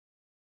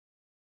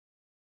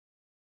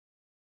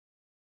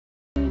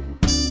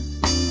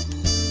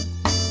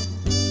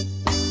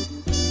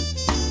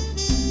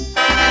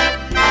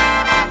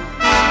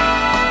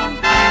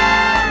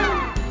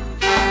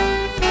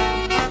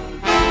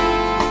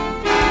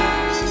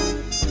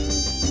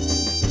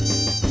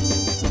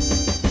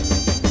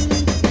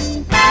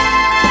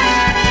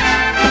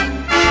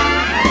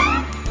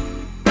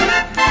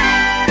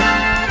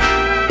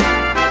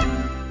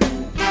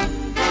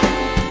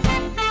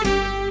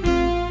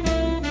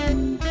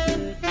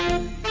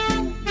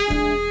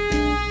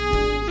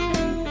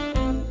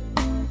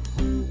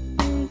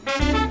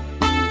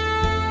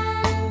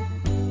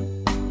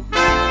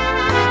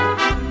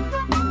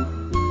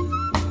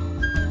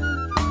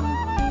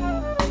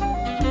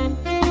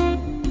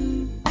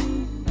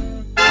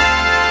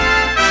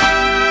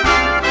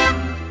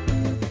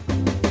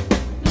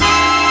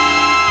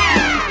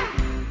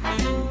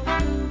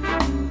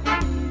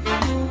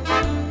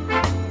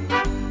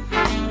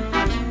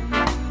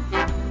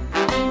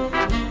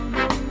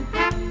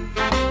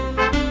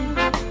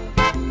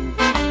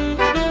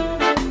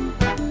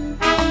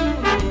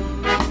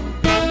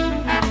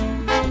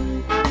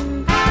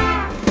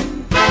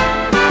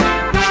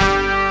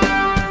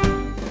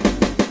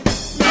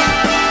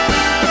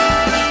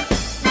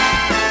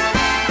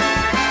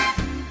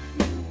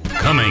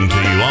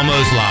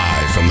Almost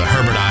live from the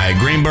Herbert I.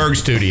 Greenberg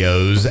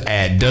Studios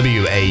at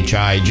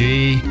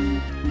WHIG,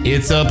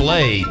 it's Up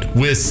Late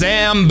with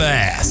Sam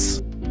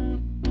Bass.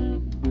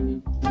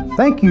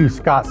 Thank you,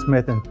 Scott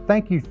Smith, and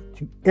thank you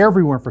to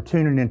everyone for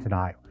tuning in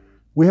tonight.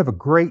 We have a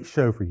great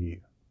show for you.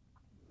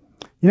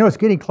 You know, it's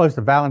getting close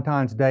to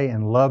Valentine's Day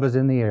and love is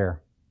in the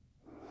air.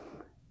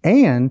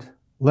 And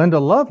Lynda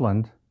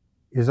Loveland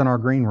is in our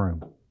green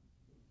room.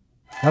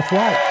 That's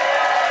right,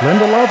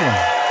 Lynda Loveland,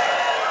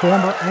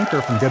 former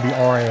anchor from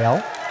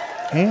WRAL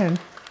and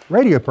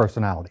radio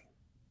personality.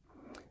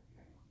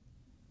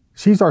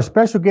 She's our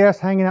special guest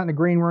hanging out in the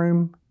green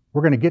room.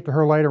 We're going to get to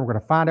her later. We're going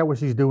to find out what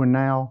she's doing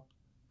now.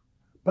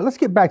 But let's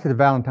get back to the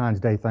Valentine's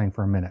Day thing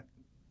for a minute.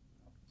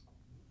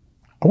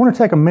 I want to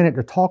take a minute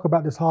to talk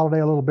about this holiday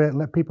a little bit and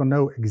let people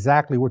know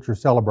exactly what you're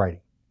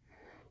celebrating.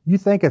 You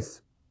think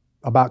it's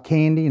about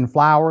candy and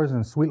flowers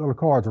and sweet little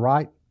cards,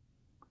 right?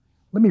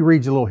 Let me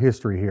read you a little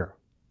history here.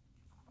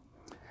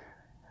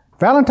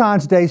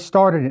 Valentine's Day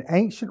started in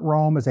ancient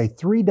Rome as a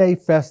 3-day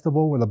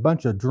festival with a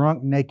bunch of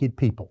drunk, naked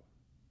people.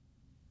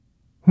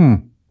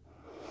 Well,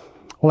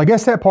 I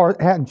guess that part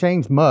hadn't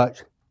changed much.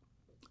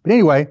 But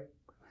anyway,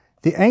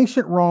 the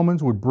ancient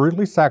Romans would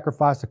brutally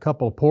sacrifice a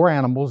couple of poor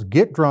animals,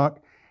 get drunk,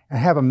 and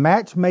have a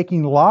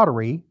matchmaking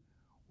lottery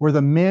where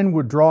the men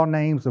would draw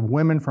names of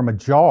women from a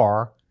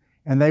jar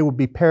and they would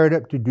be paired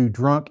up to do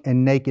drunk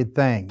and naked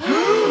things.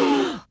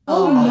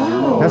 Oh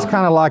no. That's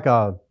kind of like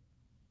a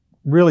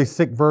really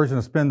sick version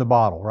of Spin the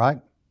Bottle, right?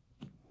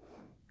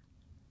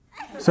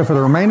 So for the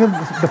remainder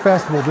of the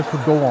festival, this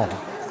would go on.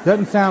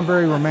 Doesn't sound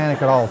very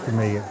romantic at all to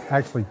me. It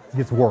actually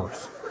gets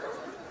worse.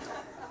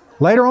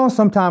 Later on,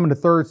 sometime in the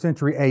 3rd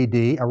century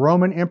AD, a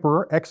Roman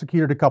emperor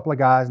executed a couple of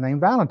guys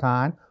named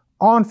Valentine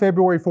on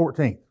February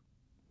 14th.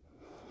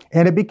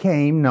 And it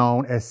became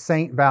known as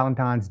St.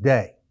 Valentine's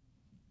Day.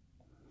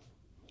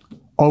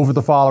 Over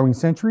the following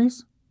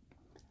centuries,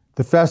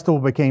 the festival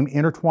became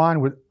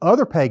intertwined with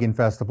other pagan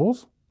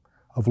festivals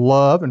of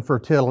love and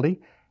fertility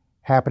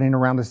happening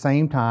around the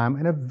same time,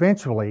 and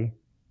eventually,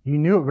 you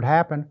knew it would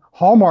happen,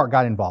 Hallmark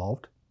got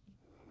involved.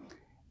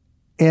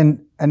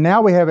 And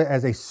now we have it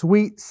as a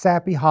sweet,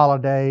 sappy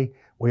holiday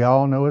we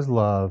all know as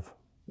love,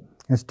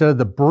 instead of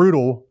the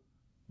brutal,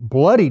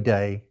 bloody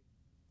day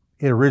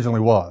it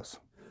originally was.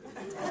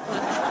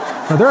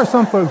 Now, there are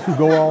some folks who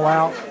go all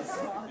out,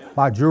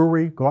 buy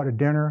jewelry, go out to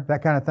dinner,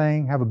 that kind of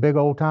thing, have a big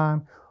old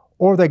time,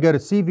 or they go to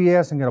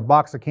CVS and get a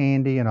box of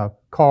candy and a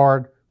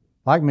card,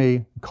 like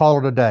me, call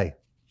it a day.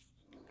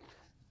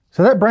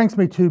 So that brings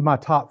me to my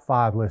top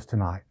 5 list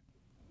tonight.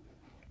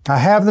 I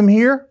have them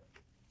here.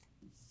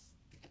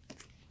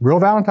 Real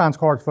Valentine's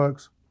cards,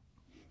 folks.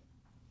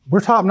 We're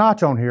top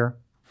notch on here.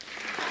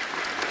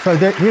 So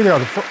here they are,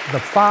 the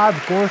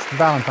 5 worst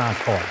Valentine's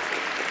cards.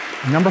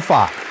 Number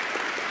 5.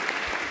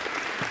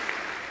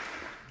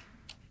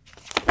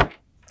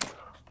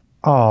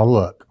 Oh,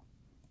 look.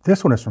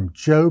 This one is from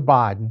Joe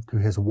Biden to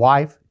his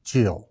wife,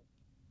 Jill.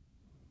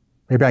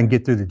 Maybe I can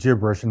get through the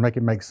gibberish and make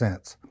it make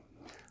sense.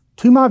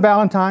 To my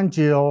Valentine,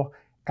 Jill,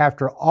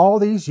 after all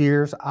these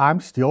years, I'm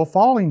still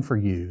falling for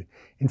you.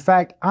 In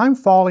fact, I'm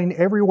falling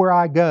everywhere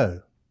I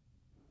go.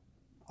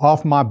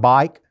 Off my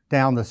bike,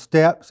 down the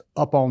steps,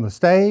 up on the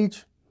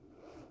stage.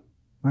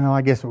 Well,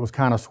 I guess it was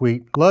kind of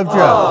sweet. Love,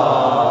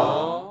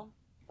 Joe.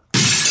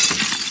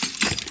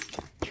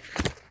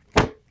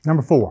 Aww.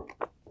 Number 4.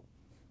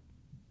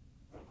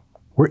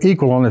 We're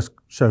equal on this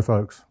show,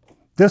 folks.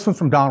 This one's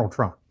from Donald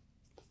Trump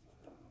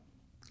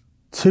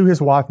to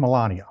his wife,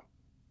 Melania.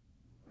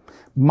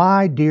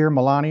 My dear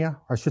Melania,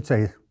 or I should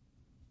say,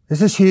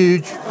 this is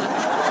huge.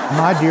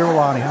 My dear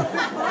Melania,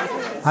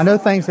 I know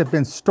things have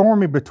been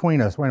stormy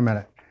between us. Wait a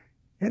minute.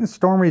 Isn't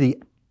Stormy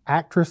the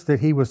actress that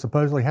he was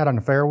supposedly had an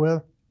affair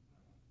with?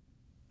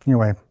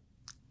 Anyway,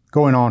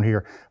 going on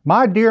here.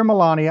 My dear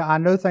Melania, I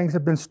know things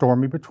have been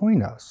stormy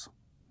between us,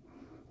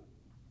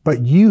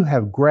 but you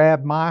have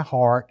grabbed my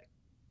heart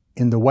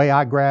in the way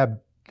I grabbed,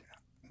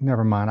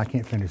 never mind, I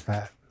can't finish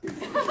that.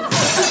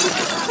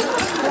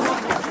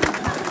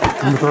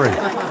 Number 3.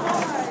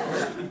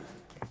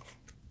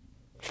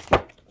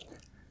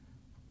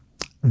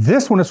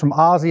 This one is from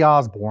Ozzy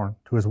Osbourne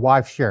to his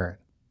wife, Sharon.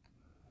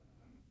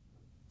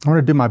 I'm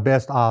going to do my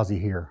best Ozzy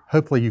here.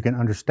 Hopefully you can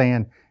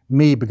understand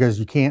me because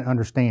you can't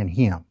understand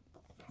him.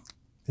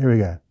 Here we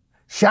go.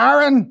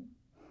 Sharon,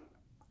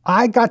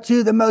 I got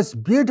you the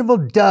most beautiful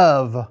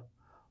dove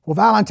for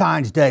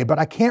Valentine's Day, but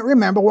I can't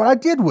remember what I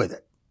did with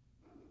it.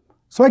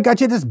 So I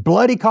got you this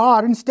bloody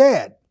card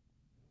instead.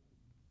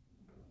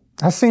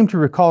 I seem to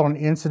recall an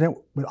incident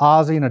with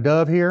Ozzy and a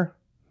dove here.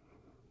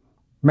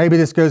 Maybe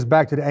this goes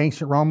back to the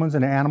ancient Romans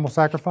and the animal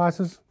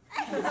sacrifices.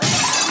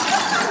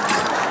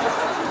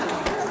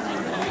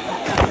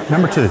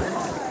 Number 2.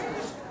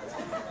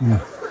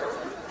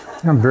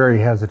 I'm very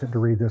hesitant to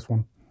read this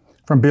one.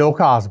 From Bill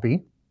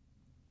Cosby.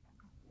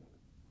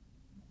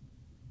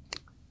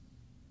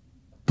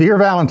 Dear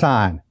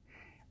Valentine,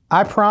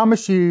 I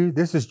promise you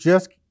this is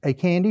just a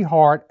candy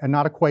heart and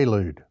not a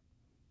Quaalude.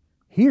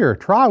 Here,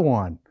 try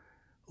one.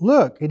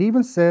 Look, it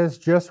even says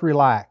just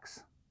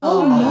relax.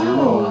 Oh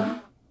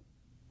no.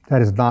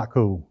 That is not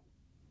cool.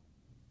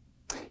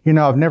 You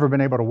know, I've never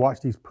been able to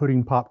watch these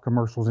pudding pop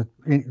commercials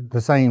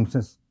the same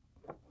since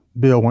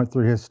Bill went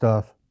through his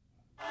stuff.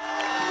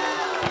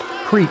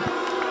 Creep.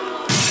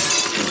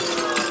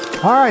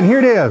 All right, and here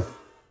it is.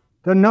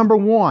 The number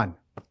one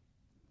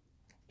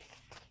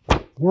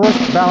worst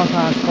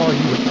Valentine's card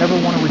you would ever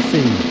want to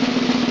receive.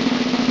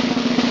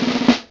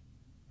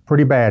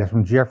 Pretty bad. It's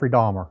from Jeffrey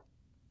Dahmer.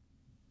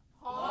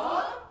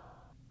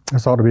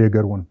 This ought to be a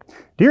good one.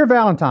 Dear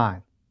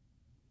Valentine,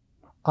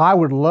 I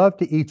would love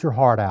to eat your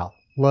heart out.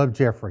 Love,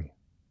 Jeffrey.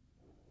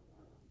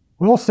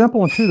 Real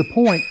simple and to the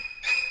point.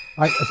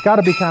 It's got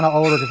to be kind of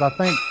older because I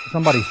think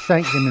somebody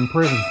shanked him in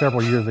prison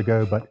several years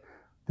ago, but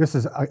this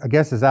is, I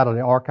guess, is out of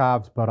the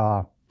archives,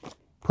 but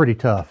pretty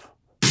tough.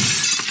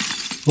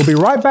 We'll be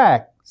right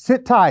back.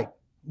 Sit tight.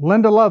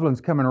 Lynda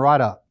Loveland's coming right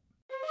up.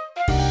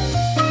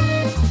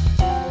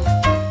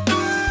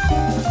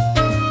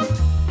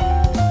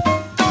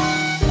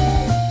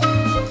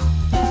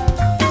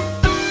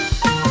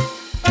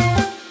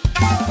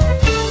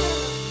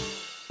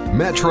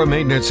 Metro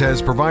Maintenance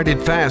has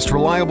provided fast,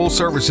 reliable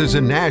services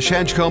in Nash,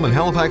 Edgecombe, and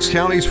Halifax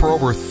counties for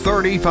over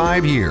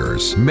 35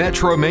 years.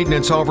 Metro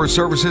Maintenance offers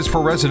services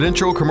for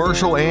residential,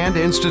 commercial, and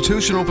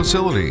institutional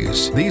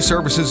facilities. These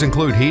services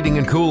include heating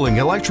and cooling,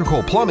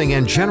 electrical, plumbing,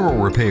 and general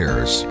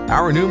repairs.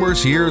 Our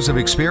numerous years of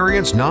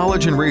experience,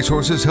 knowledge, and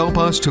resources help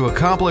us to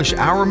accomplish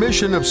our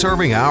mission of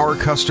serving our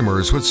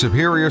customers with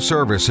superior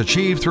service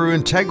achieved through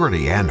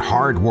integrity and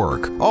hard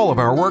work. All of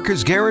our work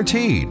is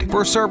guaranteed.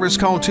 For service,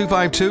 call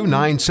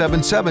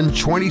 252-977-2730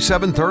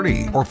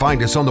 or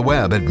find us on the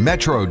web at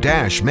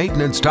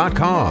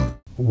metro-maintenance.com.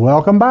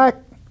 Welcome back.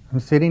 I'm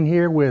sitting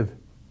here with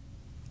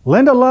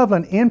Lynda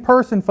Loveland in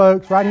person,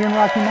 folks, right here in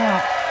Rocky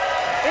Mount.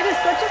 It is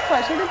such a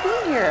pleasure to be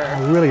here.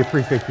 I really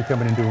appreciate you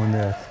coming and doing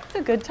this. It's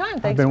a good time.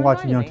 Thanks I've been for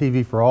watching you on inviting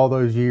me. TV for all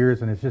those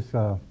years, and it's just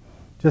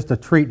a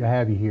treat to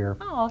have you here.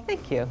 Oh,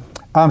 thank you.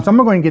 So I'm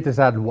going to get this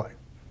out of the way.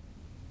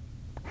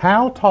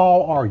 How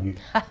tall are you?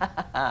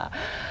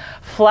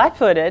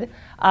 Flat-footed.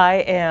 I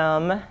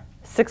am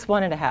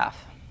 6'1½".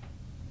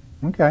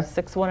 Okay.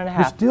 6'1½".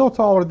 You're still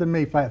taller than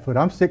me, flat-footed.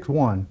 I'm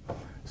 6'1",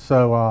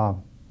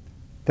 so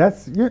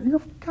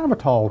you're kind of a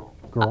tall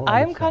girl.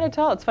 I'm kind of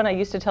tall. It's fun. I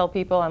used to tell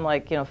people I'm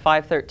like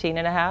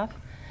 5'13½",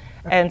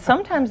 and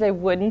sometimes they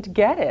wouldn't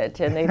get it,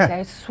 and they'd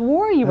say, "I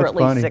swore you were at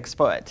least 6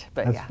 foot."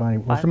 But That's yeah, funny.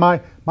 Well, so my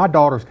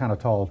daughter's kind of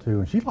tall too,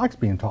 and she likes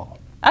being tall.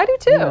 I do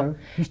too.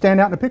 You stand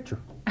out in the picture.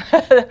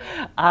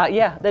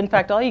 Yeah. In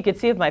fact, all you could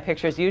see of my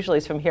pictures usually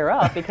is from here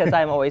up because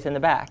I'm always in the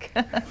back.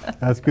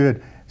 That's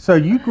good. So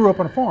you grew up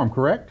on a farm,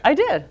 correct? I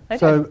did.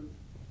 So,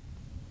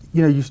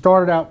 you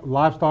started out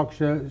livestock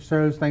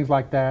shows, things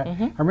like that.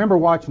 Mm-hmm. I remember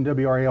watching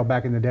WRAL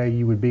back in the day.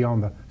 You would be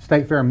on the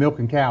State Fair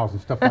milking cows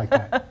and stuff like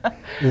that.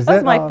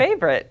 That's my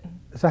favorite.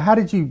 So how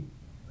did you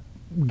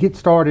get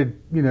started?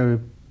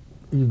 You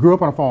grew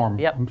up on a farm.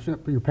 Yep. I'm sure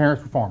your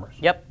parents were farmers.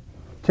 Yep.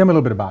 Tell me a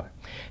little bit about it.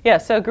 Yeah,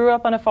 so grew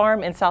up on a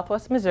farm in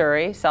southwest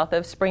Missouri, south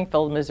of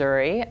Springfield,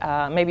 Missouri.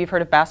 Maybe you've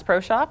heard of Bass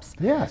Pro Shops?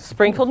 Yes.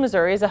 Springfield,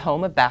 Missouri is a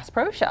home of Bass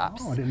Pro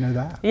Shops. Oh, I didn't know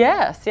that.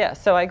 Yes,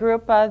 yes. So I grew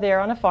up there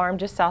on a farm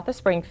just south of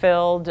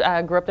Springfield.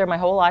 Grew up there my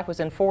whole life, was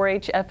in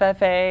 4-H,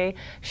 FFA,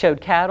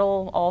 showed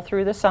cattle all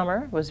through the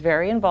summer, was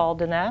very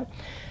involved in that.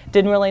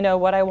 Didn't really know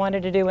what I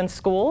wanted to do in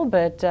school,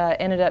 but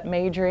ended up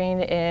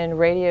majoring in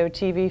radio,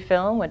 TV,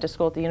 film, went to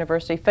school at the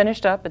university,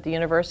 finished up at the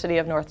University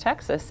of North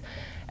Texas,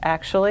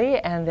 actually,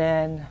 and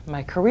then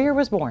my career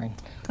was born.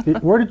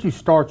 Where did you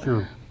start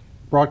your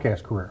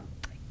broadcast career?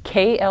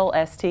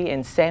 KLST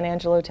in San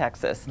Angelo,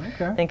 Texas.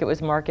 Okay. I think it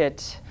was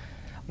market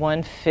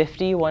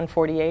 150,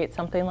 148,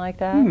 something like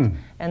that.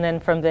 And then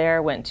from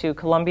there went to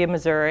Columbia,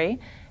 Missouri,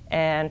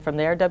 and from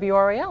there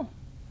WRAL.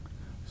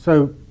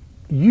 So,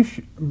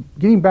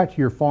 getting back to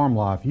your farm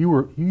life,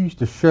 you used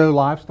to show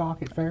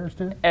livestock at fairs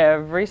too?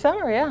 Every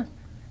summer, yeah.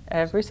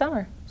 Every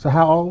summer. So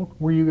how old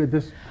were you at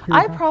this period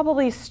I of time?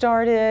 probably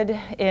started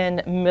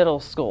in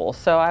middle school,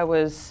 so I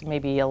was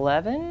maybe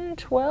 11,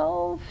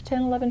 12,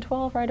 10, 11,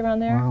 12, right around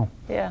there. Wow.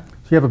 Yeah.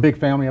 So you have a big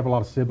family, you have a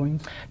lot of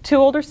siblings? 2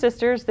 older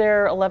sisters,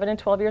 they're 11 and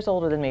 12 years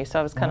older than me, so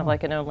I was kind of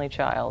like an only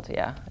child,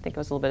 yeah. I think it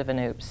was a little bit of an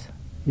oops.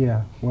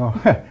 Yeah, well,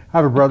 I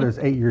have a brother that's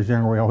 8 years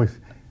younger. We always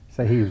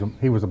say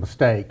he was a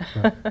mistake.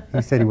 But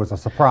he said he was a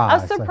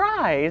surprise. A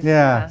surprise. So,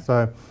 yeah,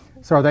 so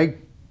are they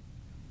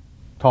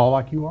tall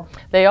like you are?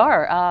 They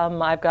are.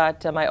 I've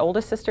got my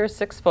oldest sister is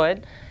 6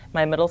 foot,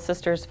 my middle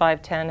sister is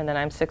 5'10", and then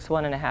I'm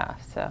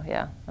 6'1½". So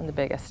yeah, I'm the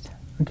biggest.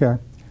 Okay.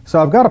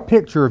 So I've got a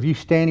picture of you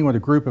standing with a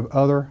group of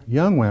other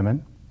young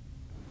women,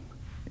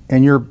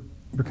 and you're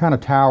kind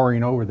of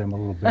towering over them a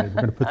little bit. We're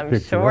going to put the I'm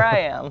picture sure up. I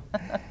am.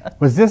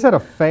 Was this at a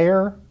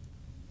fair?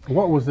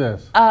 What was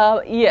this?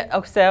 Yeah.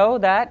 Oh, so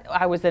that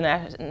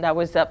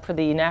was up for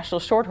the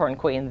National Shorthorn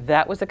Queen.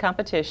 That was a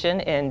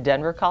competition in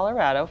Denver,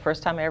 Colorado.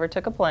 First time I ever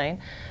took a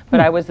plane, but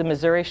I was the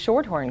Missouri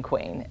Shorthorn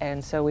Queen,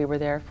 and so we were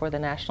there for the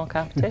national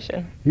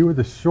competition. You were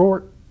the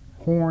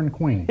Shorthorn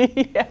Queen.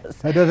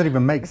 Yes. That doesn't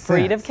even make sense.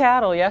 Breed of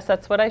cattle. Yes,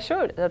 that's what I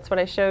showed. That's what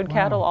I showed.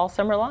 Cattle all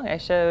summer long. I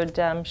showed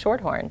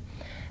Shorthorn.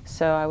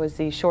 So I was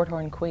the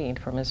shorthorn queen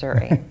from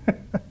Missouri.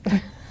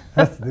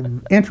 That's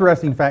the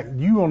interesting fact.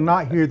 You will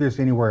not hear this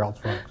anywhere else,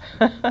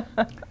 folks.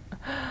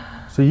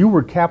 So you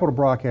were at Capital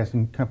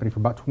Broadcasting Company for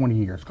about 20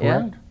 years,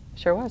 correct? Yeah,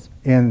 sure was.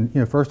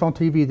 And first on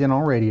TV, then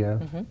on radio.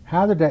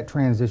 How did that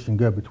transition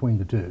go between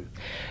the two?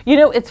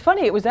 It's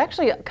funny. It was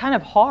actually kind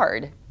of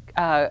hard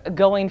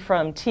going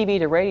from TV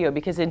to radio,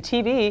 because in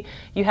TV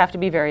you have to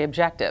be very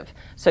objective.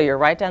 So you're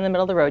right down the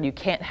middle of the road. You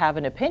can't have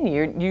an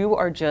opinion. You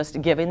are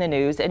just giving the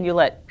news, and you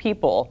let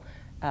people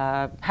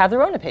have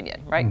their own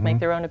opinion, right? Make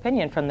their own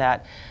opinion from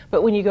that.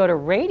 But when you go to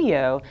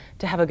radio,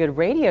 to have a good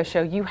radio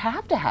show, you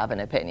have to have an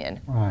opinion.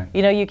 Right.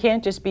 You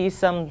can't just be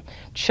some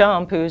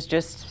chump who's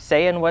just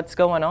saying what's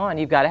going on.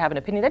 You've got to have an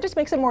opinion. That just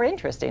makes it more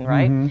interesting,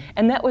 right?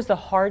 And that was the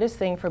hardest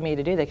thing for me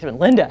to do. They said,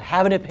 Lynda,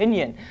 have an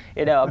opinion,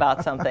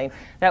 about something.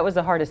 That was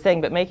the hardest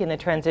thing. But making the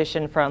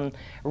transition from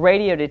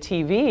radio to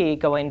TV,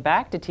 going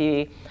back to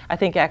TV, I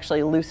think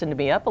actually loosened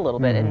me up a little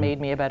bit and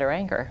made me a better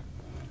anchor.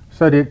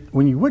 So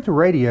when you went to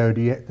radio,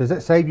 does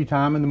that save you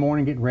time in the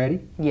morning getting ready?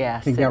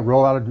 Yes. You got to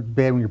roll out of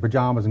bed in your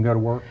pajamas and go to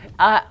work?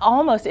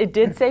 Almost. It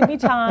did save me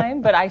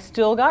time, but I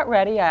still got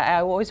ready. I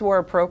always wore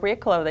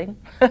appropriate clothing,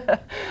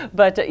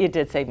 but it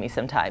did save me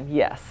some time,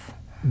 yes.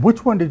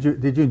 Which one did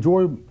you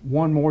enjoy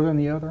one more than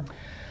the other?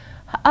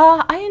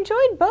 I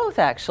enjoyed both,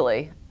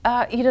 actually.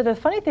 The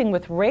funny thing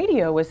with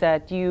radio was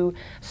that you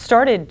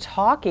started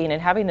talking and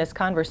having this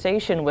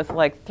conversation with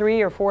like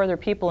 3 or 4 other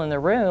people in the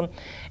room,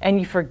 and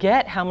you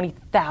forget how many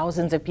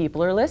thousands of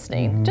people are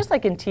listening, just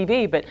like in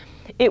TV. But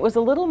it was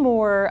a little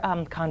more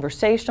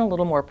conversational, a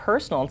little more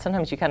personal, and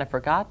sometimes you kind of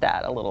forgot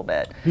that a little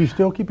bit. Do you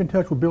still keep in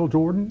touch with Bill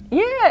Jordan?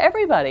 Yeah,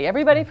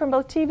 everybody from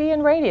both TV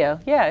and radio.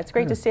 Yeah, it's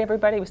great to see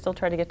everybody. We still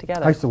try to get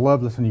together. I used to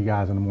love listening to you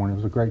guys in the morning. It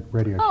was a great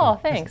radio show. Oh,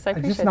 thanks. I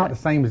appreciate It's just not the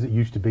same as it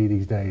used to be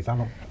these days.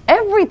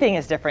 Everything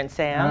is different,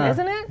 Sam,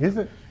 isn't it? Is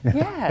it?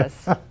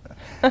 Yes.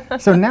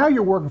 So now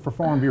you're working for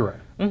Farm Bureau.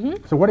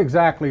 So what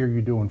exactly are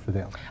you doing for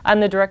them?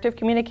 I'm the Director of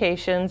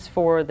Communications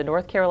for the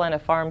North Carolina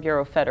Farm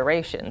Bureau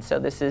Federation. So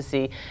this is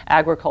the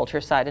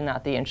agriculture side and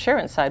not the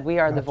insurance side. We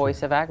are the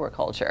voice of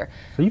agriculture.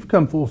 So you've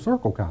come full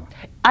circle, kind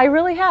of. I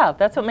really have.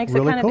 That's what makes it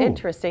Really kind cool. of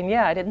interesting.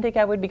 Yeah, I didn't think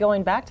I would be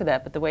going back to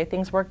that, but the way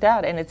things worked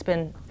out, and it's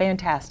been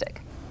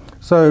fantastic.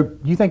 So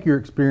do you think your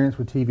experience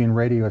with TV and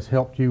radio has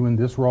helped you in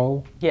this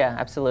role? Yeah,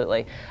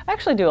 absolutely. I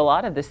actually do a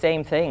lot of the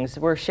same things.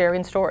 We're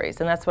sharing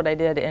stories, and that's what I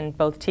did in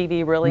both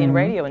TV, really, and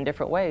radio in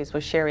different ways,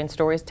 was sharing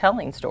stories,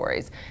 telling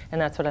stories, and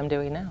that's what I'm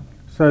doing now.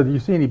 So do you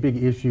see any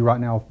big issue right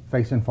now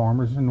facing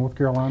farmers in North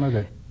Carolina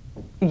that?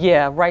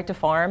 Yeah, right to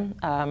farm,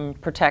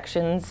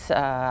 protections,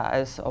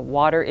 as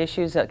water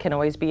issues that can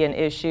always be an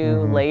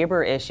issue,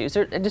 labor issues.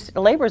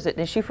 Labor is an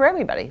issue for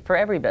everybody, for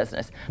every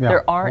business. Yeah.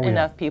 There aren't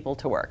enough people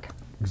to work.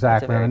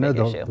 Exactly. I know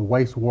the issue.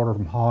 wastewater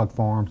from hog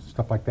farms,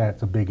 stuff like that,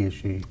 it's a big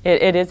issue.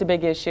 It is a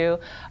big issue,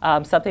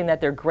 something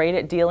that they're great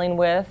at dealing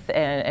with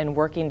and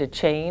working to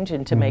change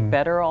and to make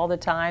better all the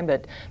time,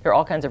 but there are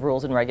all kinds of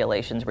rules and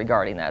regulations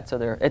regarding that,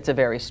 so it's a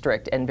very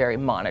strict and very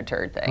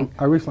monitored thing.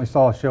 I recently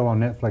saw a show on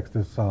Netflix,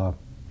 this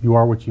You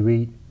Are What You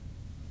Eat.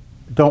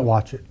 Don't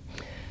watch it.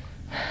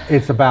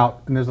 It's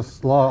about, and there's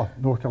a lot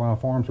of North Carolina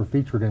farms are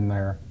featured in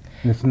there,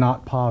 and it's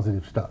not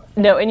positive stuff.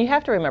 No, and you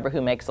have to remember who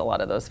makes a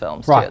lot of those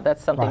films, too.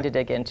 That's something to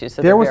dig into.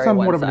 So there was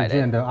somewhat of an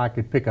agenda I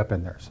could pick up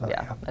in there. So,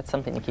 yeah, that's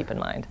something to keep in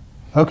mind.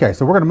 Okay,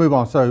 so we're going to move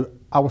on. So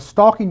I was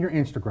stalking your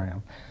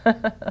Instagram.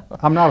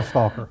 I'm not a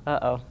stalker.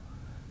 Uh-oh.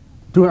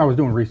 I was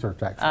doing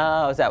research, actually.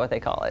 Oh, is that what they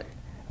call it?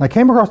 And I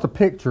came across a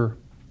picture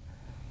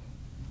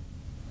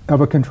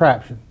of a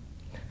contraption.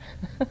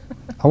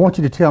 I want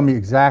you to tell me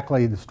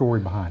exactly the story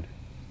behind it.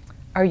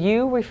 Are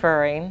you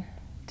referring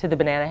to the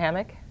banana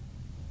hammock?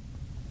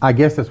 I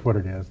guess that's what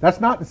it is.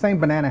 That's not the same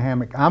banana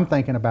hammock I'm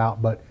thinking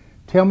about, but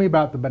tell me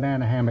about the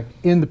banana hammock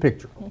in the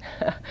picture.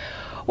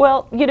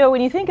 Well, when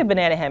you think of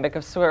banana hammock,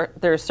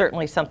 there's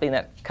certainly something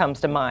that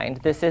comes to mind.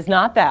 This is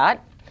not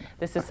that.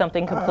 This is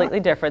something completely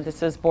different.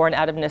 This is born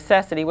out of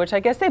necessity, which I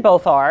guess they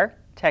both are,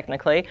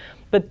 technically.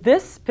 But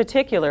this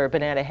particular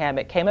banana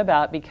hammock came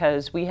about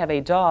because we have a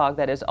dog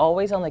that is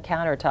always on the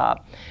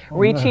countertop,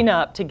 reaching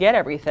up to get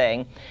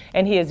everything.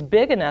 And he is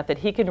big enough that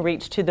he can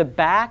reach to the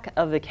back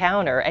of the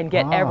counter and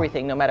get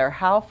everything. No matter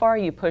how far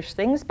you push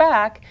things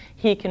back,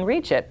 he can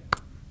reach it.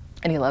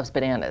 And he loves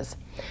bananas.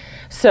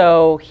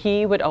 So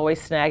he would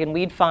always snag, and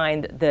we'd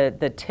find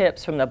the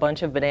tips from the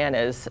bunch of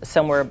bananas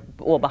somewhere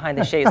behind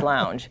the chaise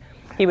lounge.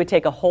 He would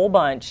take a whole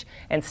bunch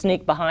and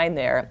sneak behind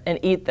there and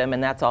eat them,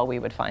 and that's all we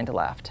would find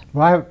left.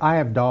 Well, I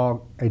have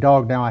a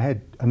dog now. I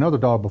had another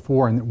dog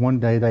before, and one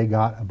day they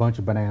got a bunch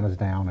of bananas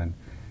down, and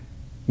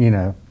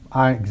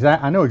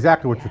I know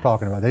exactly what you're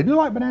talking about. They do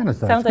like bananas,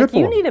 though. Sounds like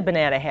you need a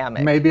banana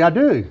hammock. Maybe I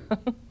do.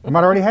 I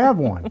might already have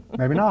one.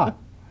 Maybe not.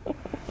 All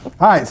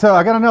right, so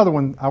I got another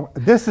one.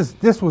 This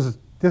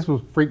will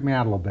freak me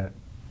out a little bit.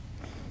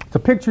 It's a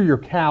picture of your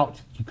couch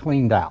that you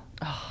cleaned out.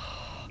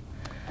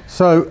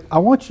 So I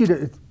want you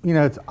to,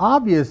 it's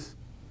obvious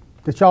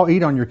that y'all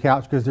eat on your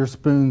couch because there's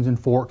spoons and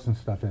forks and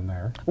stuff in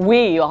there.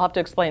 You'll have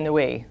to explain the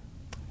we.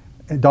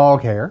 And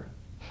dog hair.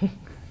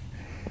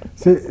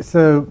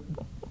 So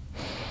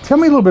Tell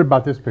me a little bit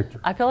about this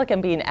picture. I feel like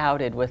I'm being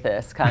outed with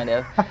this, kind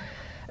of.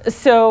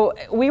 So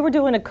we were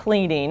doing a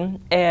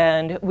cleaning,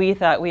 and we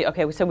thought,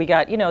 so we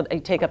got, you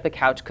take up the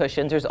couch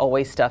cushions. There's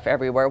always stuff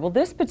everywhere. Well,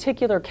 this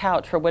particular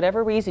couch, for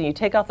whatever reason, you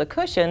take off the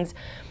cushions,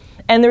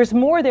 and there's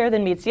more there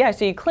than meets the eye.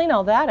 So you clean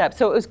all that up.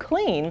 So it was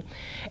clean.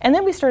 And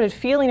then we started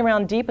feeling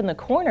around deep in the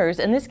corners,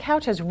 and this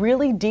couch has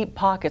really deep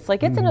pockets.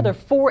 Like it's another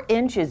 4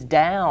 inches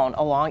down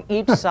along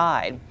each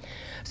side.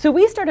 So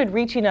we started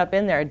reaching up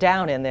in there,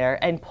 down in there,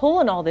 and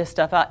pulling all this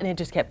stuff out, and it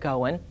just kept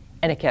going,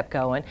 and it kept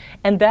going.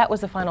 And that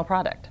was the final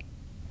product.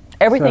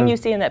 Everything you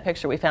see in that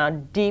picture we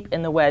found deep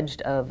in the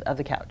wedge of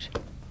the couch.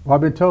 Well,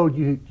 I've been told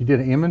you did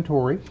an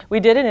inventory. We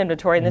did an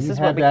inventory, and this is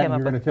what we came up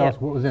with. You're going to tell us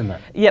what was in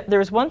there. Yep, there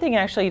was one thing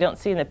actually you don't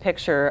see in the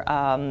picture.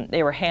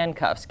 They were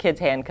handcuffs,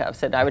 kids'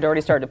 handcuffs, and I had already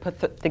started to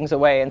put things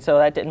away, and so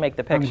that didn't make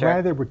the picture. I'm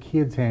glad they were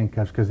kids'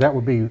 handcuffs, because that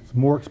would be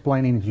more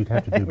explaining as you'd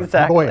have to do.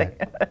 Exactly. Go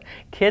ahead.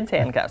 Kids'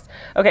 handcuffs.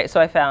 Okay,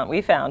 so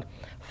we found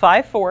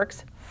 5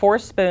 forks, 4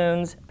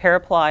 spoons, pair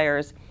of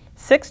pliers,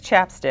 6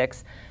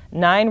 chapsticks,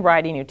 9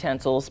 writing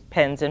utensils,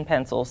 pens and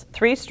pencils,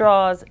 3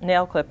 straws,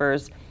 nail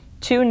clippers,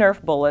 2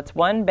 Nerf bullets,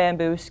 1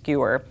 bamboo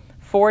skewer,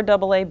 4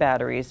 AA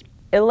batteries,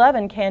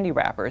 11 candy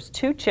wrappers,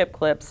 2 chip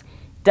clips,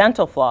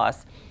 dental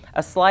floss,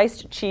 a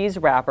sliced cheese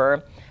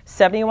wrapper,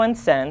 71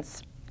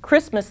 cents,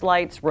 Christmas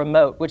lights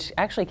remote, which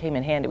actually came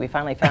in handy. We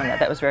finally found that.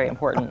 That was very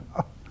important.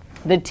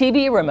 The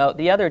TV remote,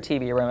 the other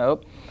TV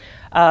remote,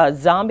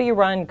 zombie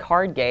run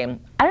card game.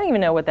 I don't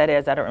even know what that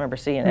is. I don't remember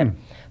seeing it.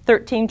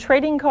 13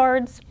 trading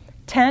cards,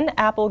 $10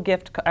 Apple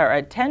gift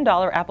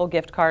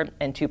card,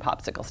 and 2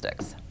 popsicle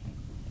sticks.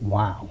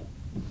 Wow.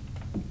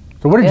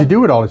 So what did you do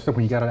with all this stuff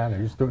when you got it out of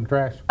there? You just threw it in the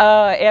trash?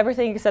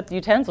 Everything except the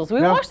utensils.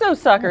 We washed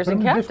those suckers and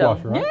kept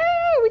them. Right?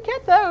 Yeah, we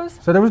kept those.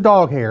 So there was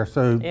dog hair.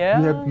 So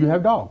yeah. you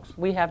have dogs.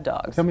 We have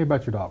dogs. Tell me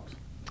about your dogs.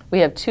 We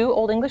have 2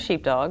 Old English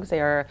sheepdogs. They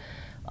are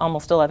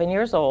almost 11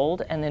 years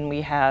old, and then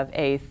we have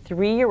a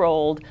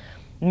 3-year-old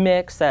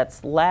mix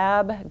that's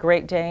Lab,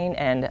 Great Dane,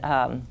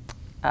 and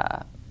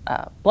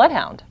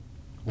Bloodhound.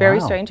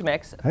 Very strange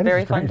mix.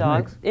 Very fun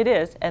dog. Mix. It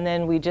is. And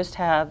then we just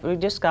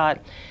got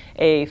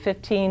a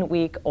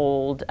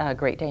 15-week-old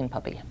Great Dane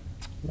puppy.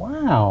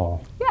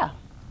 Wow. Yeah.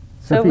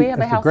 So we have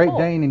a house full. It's a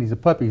Great Dane, and he's a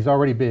puppy. He's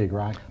already big,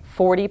 right?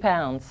 40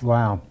 pounds.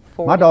 Wow.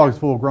 40 My dog pounds. is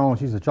full grown.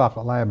 She's a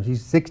chocolate lab, and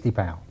she's 60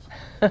 pounds.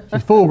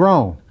 She's full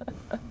grown.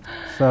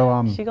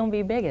 So she's gonna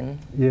be biggin'.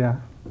 Yeah,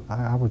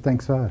 I would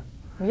think so.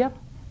 Yep.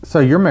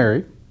 So you're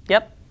married.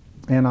 Yep.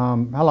 And how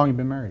long have you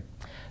been married?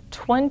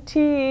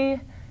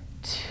 22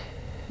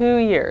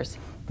 years.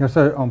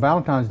 So on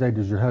Valentine's Day,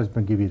 does your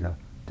husband give you the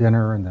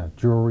dinner and the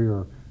jewelry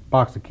or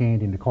box of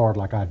candy and the card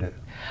like I do?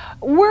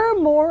 We're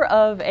more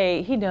of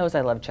he knows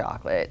I love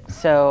chocolate.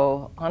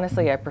 So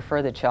honestly, I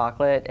prefer the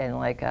chocolate, and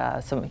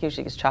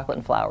usually gets chocolate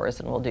and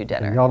flowers, and we'll do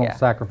dinner. Y'all don't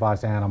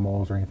sacrifice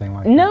animals or anything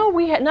like that? No,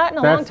 not in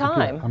a long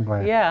time. I'm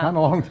glad. Yeah. Not in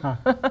a long time.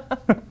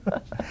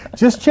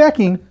 Just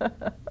checking.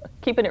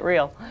 Keeping it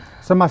real.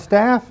 So my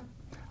staff,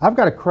 I've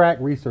got a crack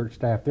research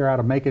staff. They're out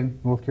of Macon,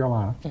 North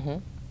Carolina.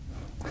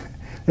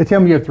 They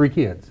tell me you have 3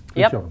 kids,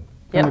 3 children.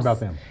 Tell me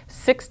about them.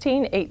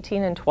 16,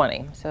 18, and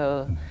 20.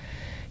 So,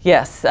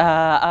 yes,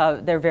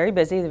 they're very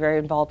busy. They're very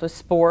involved with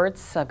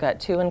sports. I've got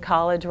 2 in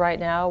college right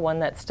now, one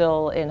that's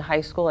still in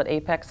high school at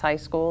Apex High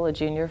School, a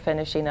junior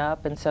finishing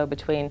up. And so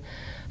between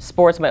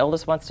sports, my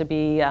oldest wants to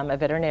be a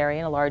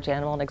veterinarian, a large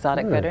animal and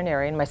exotic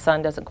veterinarian. My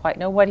son doesn't quite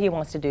know what he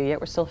wants to do yet.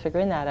 We're still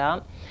figuring that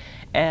out.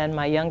 And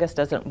my youngest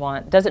doesn't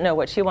know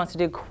what she wants to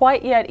do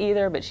quite yet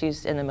either, but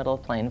she's in the middle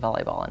of playing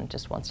volleyball and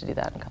just wants to do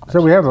that in college.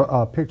 So we have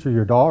a picture of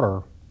your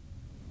daughter,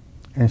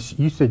 and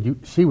you said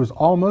she was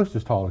almost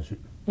as tall as you.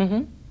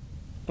 Mm-hmm.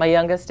 My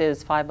youngest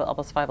is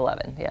almost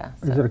 5'11", yeah.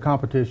 So. Is it a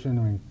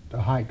competition,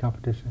 a height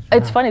competition?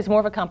 It's funny, it's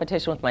more of a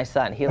competition with my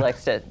son. He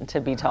likes to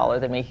be taller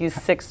than me. He's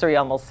 6'3",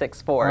 almost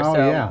 6'4". Oh,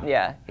 so,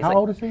 yeah. How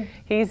old is he?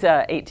 He's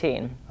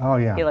 18. Oh,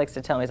 yeah. He likes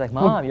to tell me, he's like,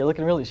 Mom, you're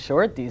looking really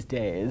short these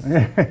days.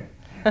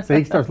 So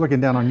he starts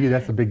looking down on you.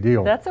 That's a big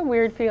deal. That's a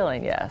weird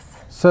feeling,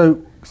 yes.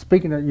 So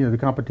speaking of the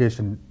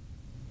competition,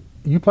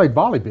 you played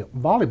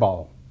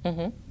volleyball.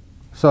 Mm-hmm.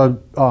 So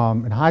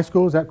in high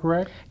school, is that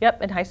correct?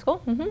 Yep, in high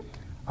school. Mm-hmm.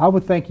 I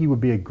would think you would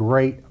be a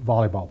great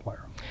volleyball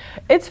player.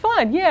 It's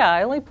fun, yeah.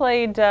 I only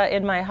played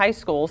in my high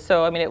school,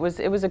 so I mean it was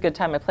a good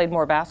time. I played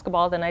more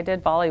basketball than I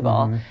did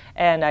volleyball,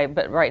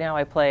 but right now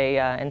I play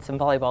in some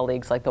volleyball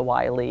leagues like the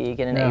Y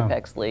League and an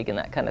Apex League and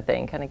that kind of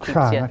thing. Kind of keeps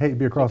you. I'd hate to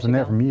be across the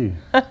net from you.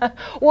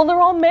 Well,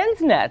 they're all men's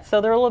nets,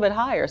 so they're a little bit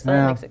higher, so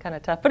that makes it kind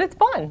of tough. But it's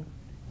fun,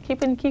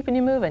 keeping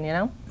you moving, you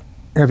know.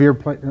 Have you ever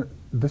played?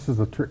 This is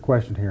a trick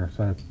question here,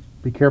 so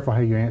be careful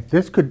how you answer.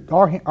 This could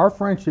our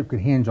friendship could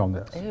hinge on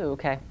this. Ooh,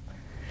 okay.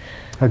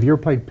 Have you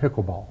ever played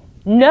pickleball?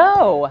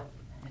 No,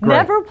 Great.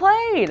 Never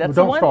played. That's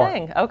the one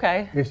thing.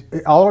 Okay.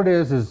 All it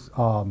is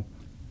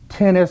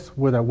tennis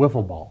with a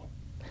wiffle ball.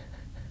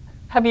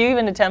 Have you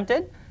even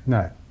attempted?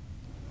 No.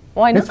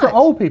 Why not? It's for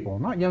old people,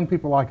 not young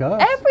people like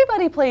us.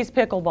 Everybody plays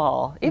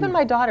pickleball. Even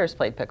my daughter's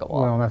played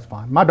pickleball. Well, that's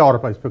fine. My daughter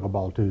plays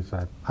pickleball too,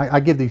 so I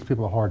give these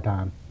people a hard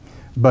time.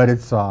 but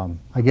it's,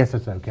 I guess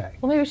it's okay.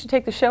 Well, maybe we should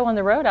take the show on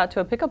the road out to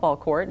a pickleball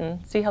court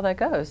and see how that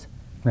goes.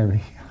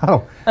 Maybe.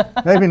 Oh,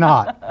 maybe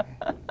not.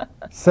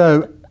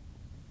 So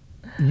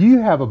you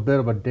have a bit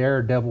of a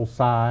daredevil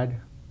side.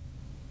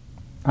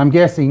 I'm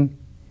guessing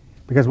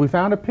because we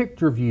found a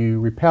picture of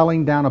you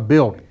rappelling down a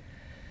building.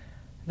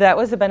 That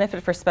was a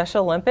benefit for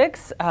Special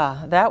Olympics.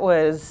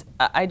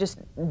 I just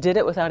did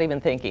it without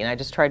even thinking. I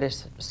just tried to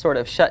sort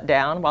of shut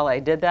down while I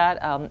did that.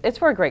 It's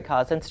for a great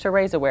cause. It's to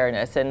raise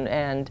awareness,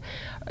 and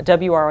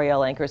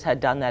WRAL anchors had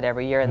done that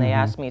every year, and they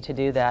asked me to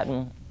do that.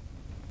 And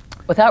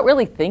without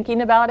really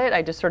thinking about it,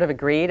 I just sort of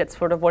agreed. It's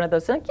sort of one of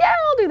those things, yeah,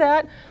 I'll do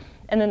that.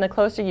 And then the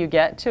closer you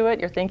get to it,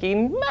 you're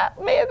thinking,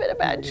 that may have been a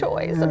bad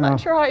choice. I'm not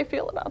sure how I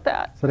feel about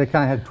that. So they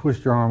kind of had to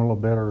twist your arm a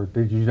little bit, or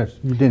did you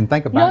didn't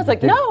think about it? No, I was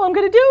like, no, I'm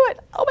going to do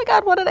it. Oh my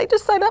God, what did I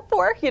just sign up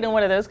for? You know,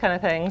 one of those kind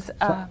of things.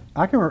 So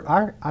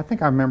I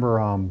think I remember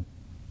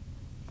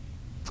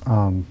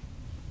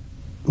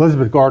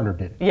Elizabeth Gardner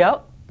did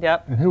it.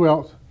 Yep. And who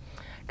else?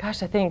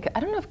 Gosh, I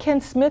don't know if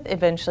Ken Smith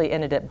eventually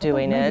ended up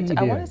doing it.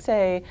 I want to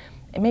say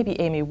maybe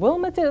Amy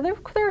Wilmot did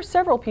it. There are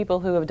several people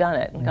who have done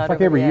it. And it's like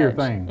every year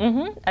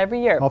thing.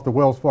 Every year. Off the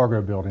Wells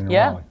Fargo building in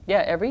Raleigh.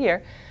 Yeah, every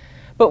year.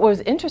 But what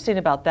was interesting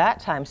about that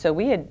time, so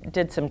we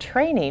did some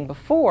training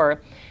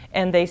before,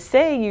 and they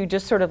say you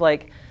just sort of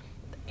like,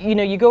 you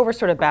know, you go over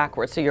sort of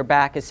backwards, so your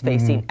back is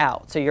facing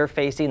out. So you're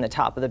facing the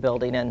top of the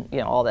building, and you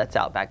know all that's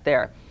out back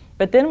there.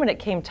 But then when it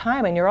came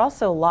time, and you're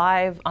also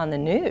live on the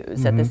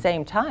news at the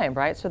same time,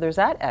 right? So there's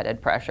that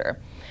added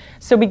pressure.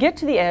 So we get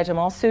to the edge, I'm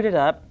all suited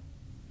up,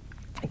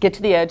 get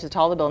to the edge, the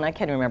tall of the building. I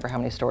can't remember how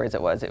many stories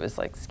it was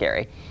like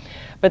scary.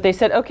 But they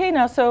said, okay,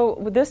 now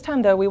so this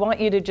time though, we want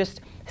you to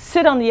just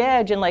sit on the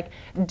edge and like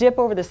dip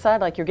over the side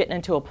like you're getting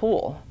into a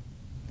pool.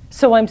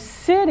 So I'm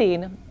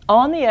sitting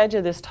on the edge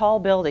of this tall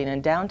building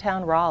in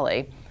downtown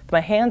Raleigh, with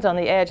my hands on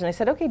the edge, and they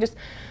said, okay, just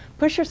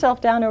push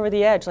yourself down over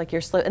the edge like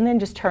you're and then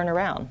just turn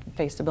around and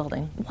face the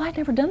building. Well, I'd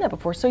never done that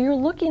before. So you're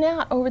looking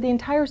out over the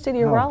entire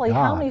city of Raleigh,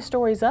 how many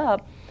stories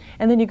up,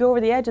 and then you go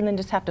over the edge and then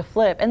just have to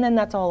flip, and then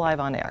that's all live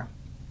on air.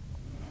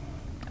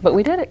 But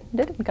we did it,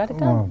 got it done.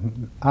 Well,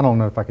 I don't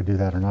know if I could do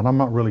that or not. I'm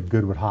not really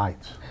good with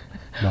heights.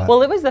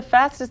 Well, it was the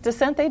fastest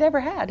descent they'd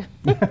ever had.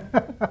 You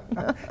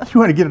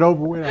want to get it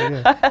over with, I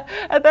guess.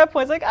 At that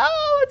point, it's like,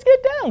 oh, let's get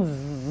down.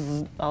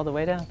 Zzz, all the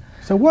way down.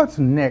 So what's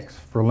next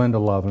for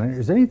Lynda Loveland?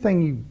 Is there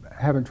anything you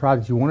haven't tried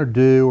that you want to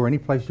do, or any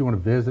place you want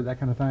to visit, that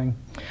kind of thing?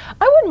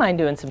 I wouldn't mind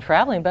doing some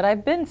traveling, but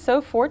I've been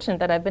so fortunate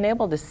that I've been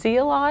able to see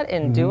a lot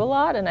and do a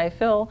lot, and I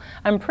feel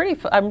I'm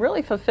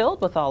really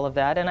fulfilled with all of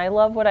that, and I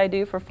love what I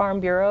do for Farm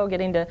Bureau,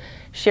 getting to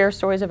share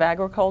stories of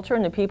agriculture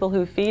and the people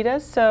who feed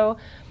us. So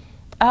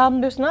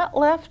there's not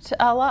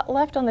a lot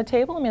left on the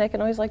table. I mean, I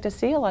can always like to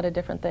see a lot of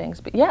different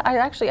things, but yeah,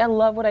 I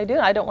love what I do.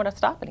 I don't want to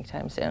stop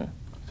anytime soon.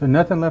 So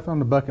nothing left on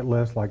the bucket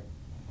list, like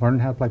learning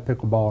how to play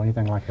pickleball or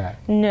anything like that?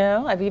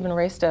 No, I've even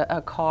raced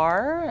a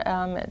car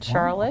at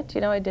Charlotte.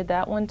 You know, I did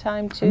that one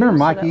time too. I remember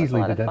Mike so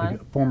Easley did that,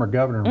 the former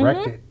governor,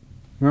 wrecked it.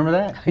 Remember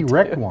that? He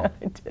wrecked one. I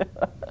do.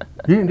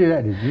 You didn't do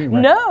that, did you?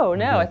 No.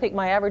 I think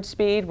my average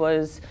speed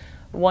was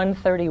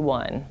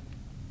 131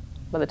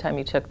 by the time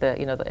you took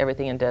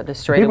everything into the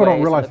straightaways. People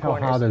don't realize how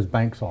high those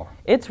banks are.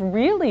 It's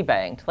really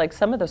banked. Like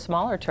some of the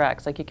smaller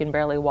tracks, like you can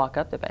barely walk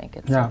up the bank.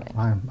 It's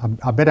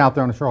I've been out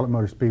there on the Charlotte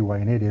Motor Speedway,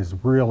 and it is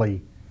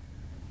really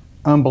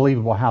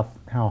unbelievable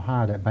how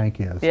high that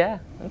bank is. Yeah,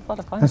 it's a lot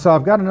of fun. And so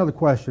I've got another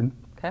question.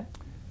 Okay.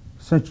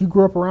 Since you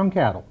grew up around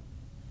cattle,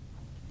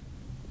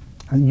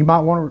 and you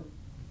might want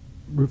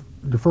to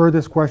defer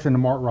this question to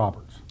Mark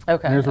Roberts.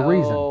 Okay. And there's a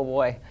reason. Oh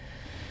boy.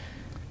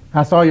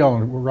 I saw y'all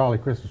on the Raleigh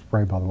Christmas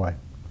parade, by the way.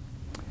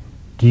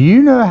 Do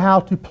you know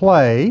how to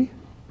play?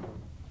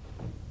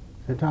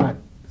 Sit tight.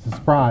 It's a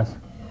surprise.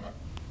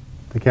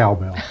 The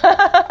cowbell.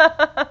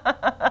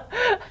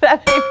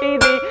 That may be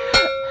the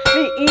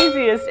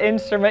easiest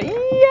instrument.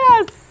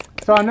 Yes.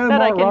 So I know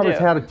Mark Roberts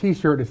had a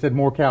T-shirt that said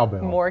 "More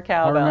Cowbell." More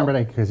cowbell. I remember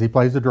that because he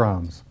plays the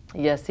drums.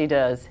 Yes, he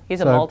does.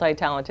 He's a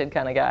multi-talented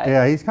kind of guy.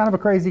 Yeah, he's kind of a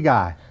crazy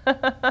guy.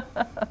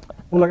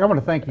 Well, look, I want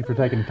to thank you for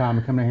taking the time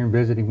to come in here and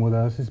visiting with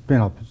us. It's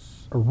been a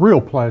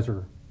real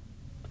pleasure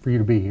for you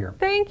to be here.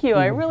 Thank you.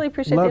 I really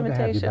appreciate the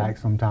invitation. Love to have you back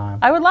sometime.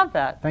 I would love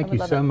that. Thank you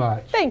so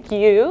much. Thank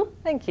you.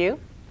 Thank you.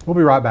 We'll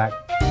be right back.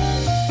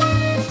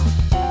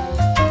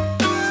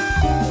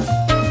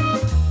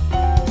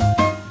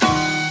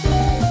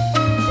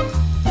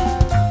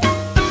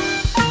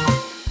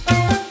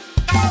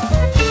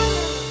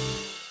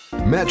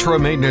 Metro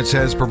Maintenance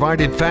has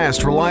provided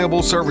fast,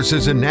 reliable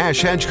services in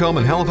Nash, Edgecombe,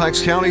 and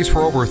Halifax counties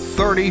for over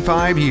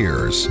 35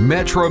 years.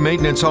 Metro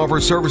Maintenance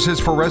offers services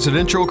for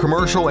residential,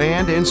 commercial,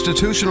 and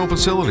institutional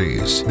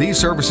facilities. These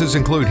services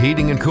include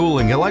heating and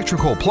cooling,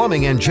 electrical,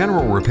 plumbing, and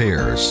general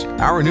repairs.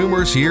 Our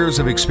numerous years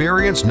of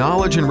experience,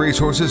 knowledge, and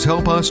resources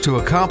help us to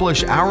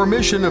accomplish our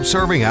mission of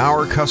serving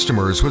our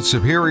customers with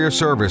superior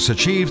service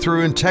achieved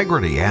through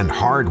integrity and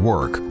hard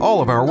work.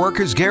 All of our work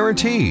is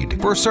guaranteed.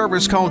 For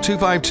service, call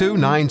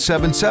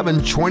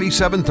 252-977-2730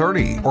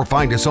 or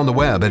find us on the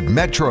web at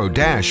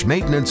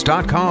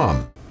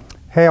metro-maintenance.com.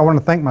 Hey, I want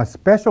to thank my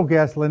special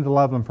guest, Lynda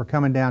Loveland, for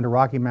coming down to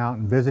Rocky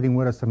Mountain, visiting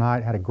with us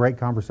tonight. Had a great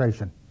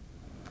conversation.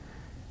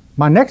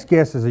 My next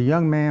guest is a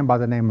young man by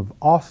the name of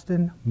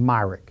Austin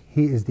Myrick.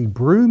 He is the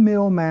brew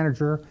mill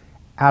manager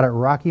out at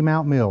Rocky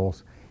Mount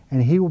Mills,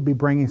 and he will be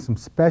bringing some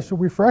special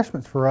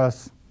refreshments for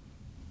us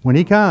when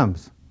he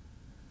comes.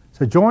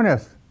 So join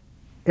us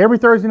every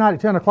Thursday night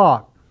at 10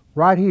 o'clock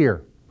right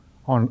here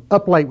on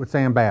Up Late with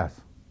Sam Bass.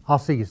 I'll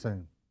see you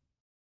soon.